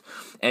episodes,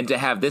 and to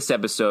have this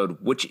episode,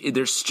 which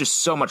there's just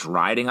so much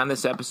riding on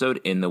this episode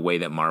in the way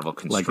that Marvel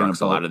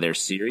constructs a lot of their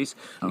series.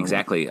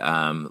 Exactly.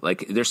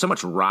 Like there's so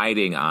much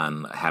riding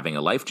on having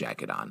a life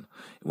jacket on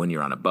when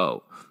you're on a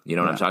boat. You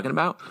know what I'm talking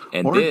about?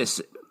 And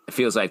this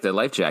feels like the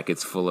life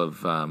jacket's full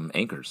of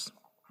anchors.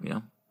 You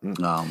know?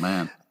 Oh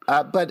man.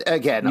 But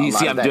again, you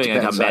see, I'm doing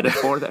a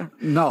metaphor there.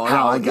 No,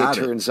 how I got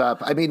it turns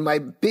up. I mean, my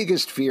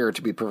biggest fear,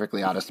 to be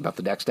perfectly honest, about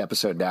the next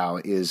episode now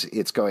is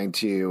it's going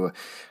to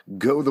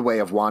go the way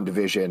of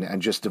WandaVision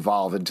and just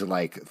devolve into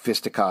like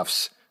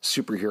fisticuffs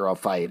superhero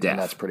fight, and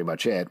that's pretty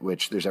much it,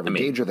 which there's every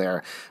danger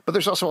there. But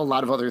there's also a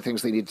lot of other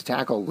things they need to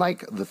tackle,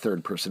 like the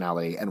third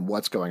personality and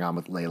what's going on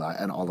with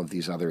Layla and all of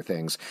these other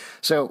things.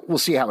 So we'll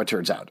see how it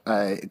turns out.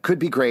 It could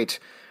be great.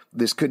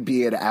 This could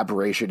be an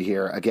aberration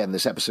here. Again,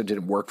 this episode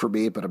didn't work for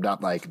me, but I'm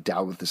not like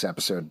down with this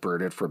episode,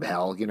 burn it from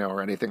hell, you know,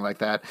 or anything like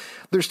that.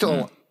 There's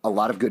still a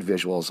lot of good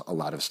visuals, a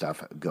lot of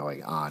stuff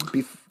going on.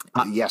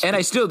 Yes, and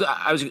I still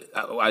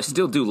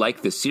do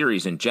like the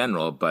series in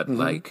general, but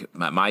like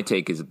my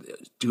take is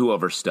too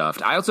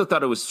overstuffed. I also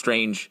thought it was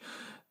strange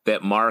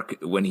that Mark,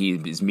 when he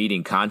is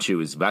meeting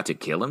Khonshu, is about to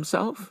kill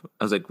himself.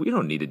 I was like, we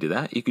don't need to do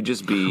that. You could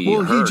just be.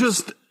 Well,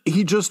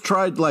 he just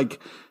tried, like,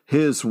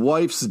 his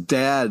wife's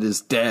dad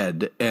is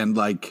dead, and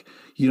like,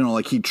 you know,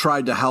 like he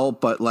tried to help,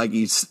 but like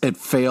it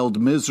failed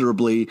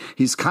miserably.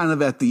 He's kind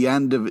of at the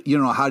end of, you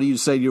know, how do you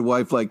say to your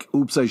wife, like,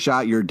 oops, I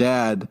shot your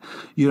dad?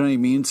 You know what I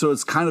mean? So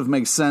it's kind of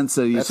makes sense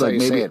that he's That's like, how you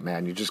maybe say it,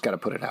 man. You just got to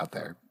put it out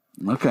there.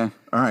 Okay.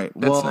 All right.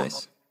 That's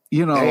nice.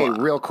 You know, hey,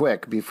 real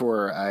quick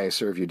before I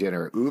serve you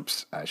dinner,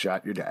 oops, I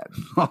shot your dad.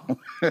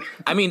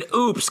 I mean,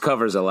 oops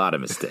covers a lot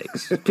of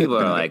mistakes. People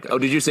are like, oh,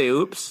 did you say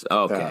oops?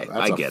 Okay,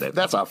 I get it.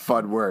 That's a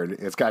fun word.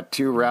 It's got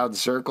 2 round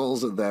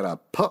circles and then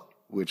a pup,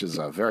 which is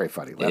a very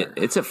funny letter.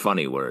 It's a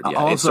funny word.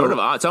 Yeah, it's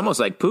it's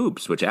almost like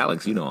poops, which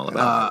Alex, you know all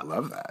about. I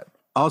love that.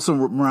 Also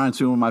reminds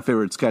me of one of my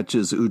favorite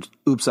sketches,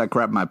 Oops, I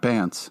Crapped My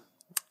Pants.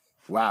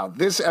 Wow,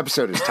 this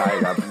episode is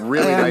tying up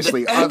really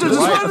nicely,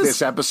 unlike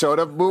this episode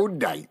of Moon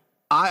Knight.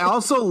 I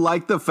also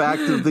like the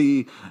fact of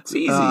the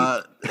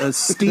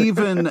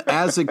Steven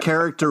as a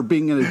character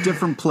being in a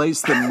different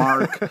place than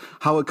Mark,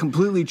 how it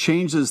completely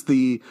changes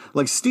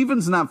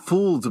Steven's not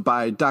fooled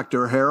by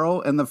Dr.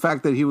 Harrow, and the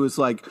fact that he was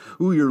like,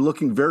 ooh, you're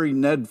looking very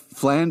Ned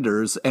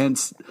Flanders, and,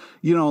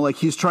 you know, like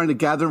he's trying to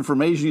gather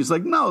information. He's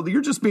like, no, you're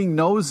just being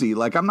nosy.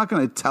 Like, I'm not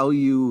going to tell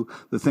you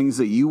the things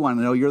that you want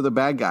to know. You're the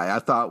bad guy. I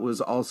thought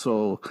was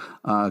also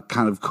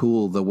kind of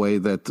cool the way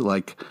that,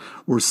 like,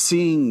 we're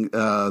seeing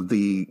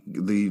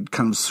the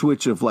kind of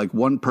switch of like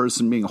one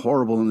person being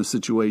horrible in a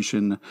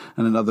situation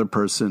and another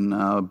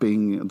person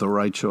being the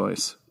right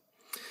choice.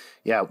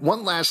 Yeah,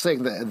 one last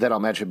thing that I'll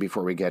mention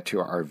before we get to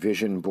our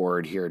vision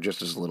board here,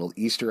 just as a little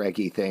Easter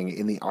eggy thing.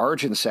 In the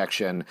origin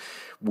section,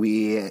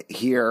 we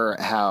hear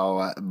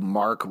how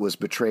Mark was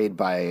betrayed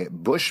by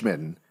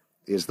Bushman,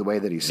 is the way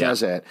that he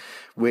says it,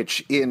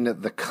 which in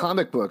the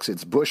comic books,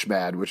 it's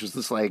Bushman, which is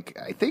this, like,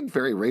 I think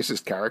very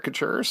racist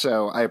caricature.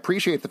 So I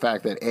appreciate the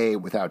fact that A,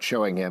 without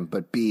showing him,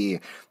 but B,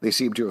 they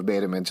seem to have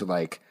made him into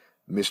like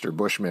Mr.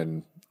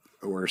 Bushman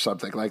or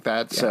something like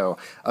that. Yeah. So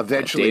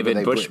eventually,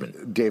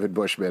 David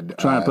Bushman,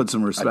 trying to put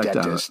some respect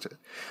on it.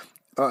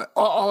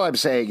 All I'm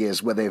saying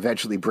is when they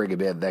eventually bring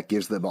him in, that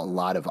gives them a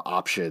lot of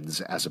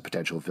options as a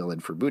potential villain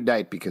for Moon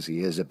Knight, because he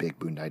is a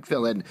big Moon Knight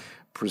villain.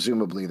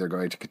 Presumably, they're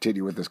going to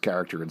continue with this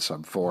character in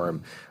some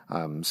form.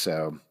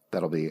 So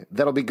that'll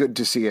be good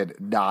to see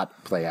it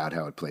not play out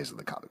how it plays in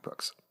the comic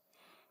books.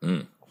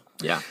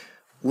 Yeah.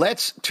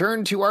 Let's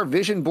turn to our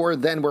vision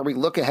board then, where we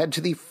look ahead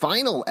to the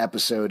final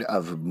episode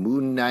of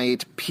Moon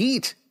Knight.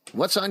 Pete,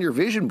 what's on your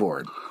vision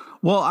board?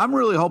 Well, I'm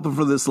really hoping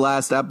for this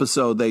last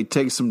episode they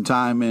take some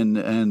time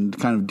and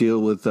kind of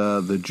deal with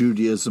the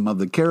Judaism of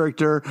the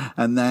character,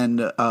 and then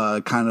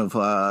smooth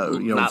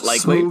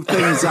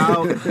things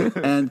out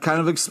and kind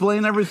of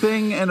explain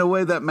everything in a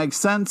way that makes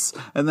sense,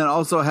 and then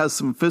also has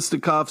some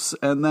fisticuffs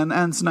and then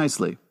ends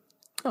nicely.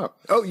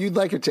 Oh, you'd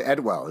like it to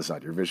end well is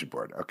on your vision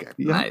board. Okay.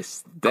 Yeah.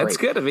 Nice. That's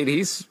good. I mean,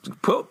 he's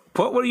put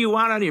what do you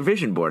want on your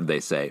vision board, they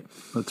say.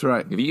 That's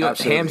right. If you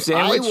ham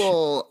sandwich.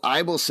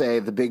 I will say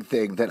the big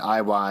thing that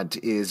I want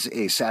is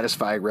a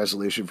satisfying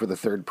resolution for the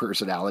third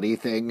personality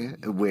thing,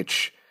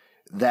 which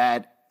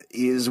that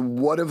is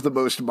one of the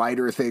most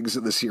minor things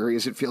in the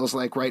series, it feels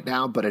like right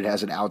now, but it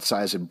has an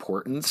outsized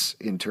importance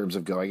in terms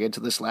of going into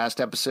this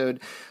last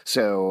episode.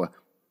 So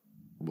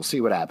we'll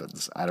see what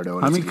happens. I don't know.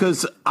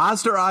 Because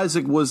Oscar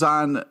Isaac was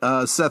on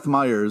Seth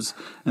Meyers,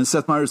 and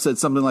Seth Meyers said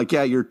something like,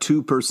 yeah, you're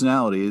 2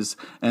 personalities.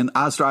 And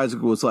Oscar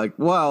Isaac was like,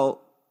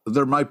 well,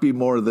 there might be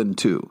more than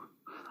 2.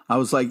 I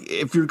was like,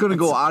 if you're going to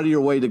go out of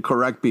your way to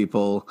correct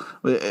people,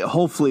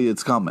 hopefully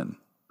it's coming.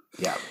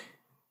 Yeah.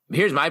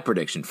 Here's my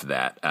prediction for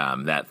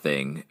that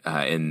thing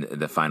in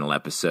the final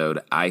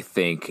episode. I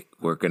think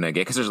we're going to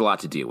get, because there's a lot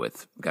to deal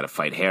with. We've got to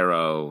fight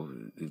Harrow,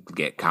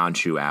 get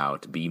Khonshu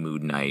out, be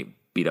Moon Knight,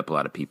 beat up a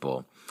lot of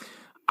people.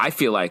 I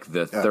feel like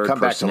the third come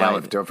back to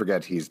personality. life. Don't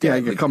forget he's dead. Yeah,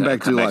 you can come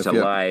back to life.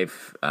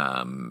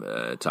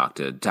 Talk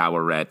to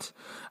Towerette.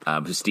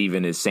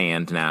 Steven is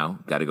sand now.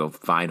 Got to go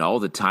find all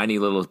the tiny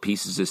little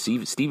pieces of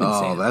Steven sand.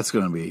 Oh, that's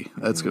gonna be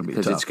because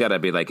tough. it's got to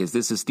be like, is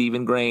this a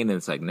Steven grain? And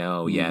it's like,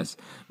 no, yes,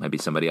 might be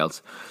somebody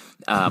else.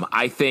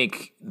 I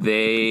think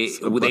they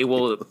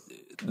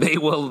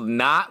will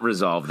not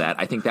resolve that.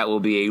 I think that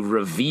will be a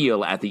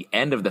reveal at the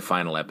end of the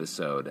final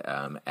episode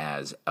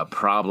as a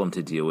problem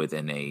to deal with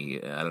in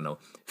a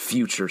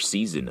future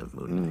season of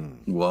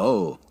Moon Knight.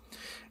 Whoa.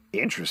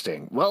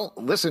 Interesting. Well,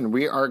 listen,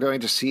 we are going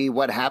to see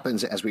what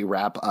happens as we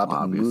wrap up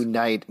Moon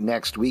Knight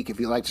next week. If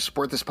you'd like to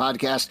support this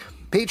podcast,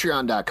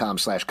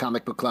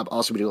 patreon.com/Comic Book Club.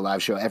 Also, we do a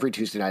live show every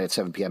Tuesday night at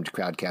 7 p.m. to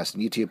Crowdcast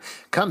and YouTube.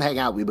 Come hang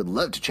out. We would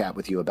love to chat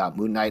with you about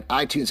Moon Knight.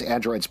 iTunes,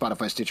 Android,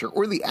 Spotify, Stitcher,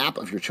 or the app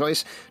of your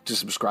choice to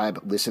subscribe,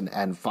 listen,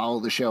 and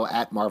follow the show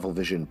at Marvel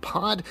Vision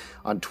Pod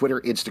on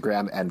Twitter,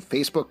 Instagram, and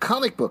Facebook.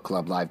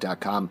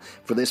 ComicBookClubLive.com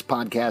for this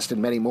podcast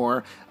and many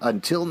more.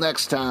 Until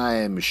next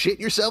time, shit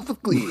yourself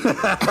with glee.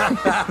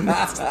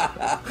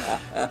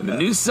 The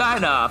new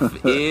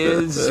sign-off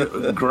is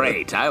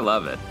great. I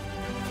love it.